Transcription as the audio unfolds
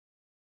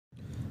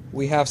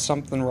We have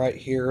something right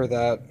here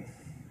that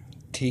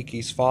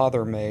Tiki's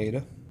father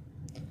made.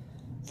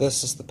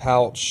 This is the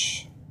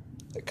pouch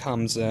it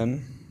comes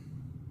in.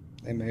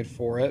 They made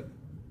for it.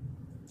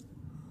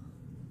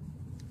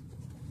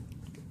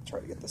 Try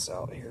to get this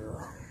out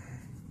here.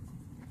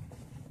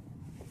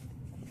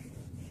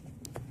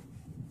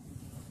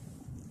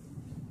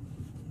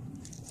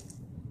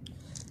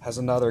 Has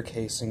another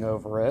casing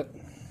over it.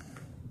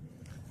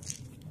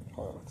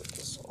 I'll get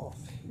this off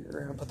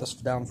here and put this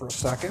down for a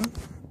second.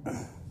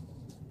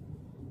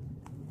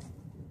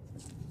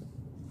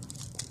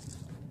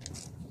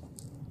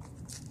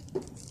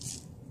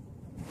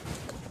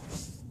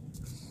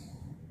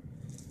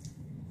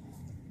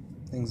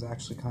 Thing's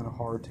actually kind of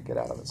hard to get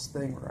out of its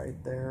thing right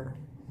there.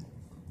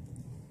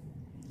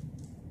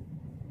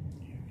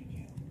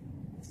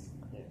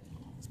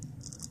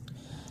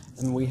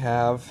 And we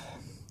have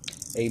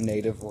a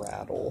native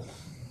rattle.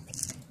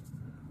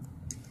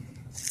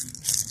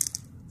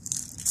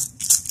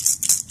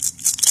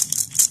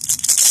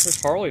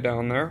 There's Harley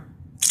down there.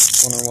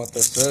 Wondering what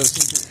this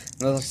is.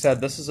 And as I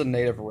said, this is a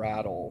native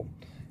rattle,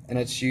 and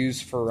it's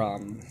used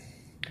for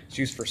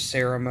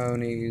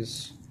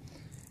ceremonies.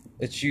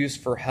 It's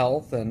used for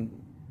health,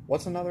 and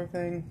what's another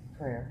thing?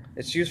 Prayer.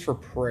 It's used for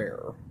prayer.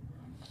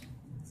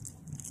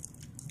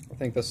 I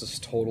think this is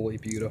totally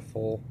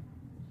beautiful.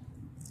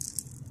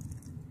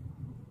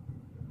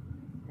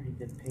 Pretty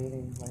good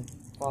painting. My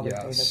father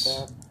painted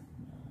that.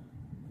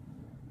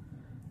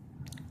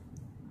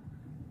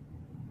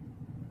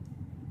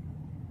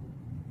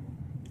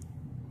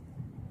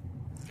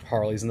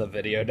 Harley's in the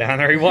video down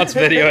there. He wants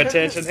video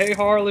attention. Hey,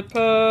 Harley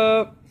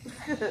pup.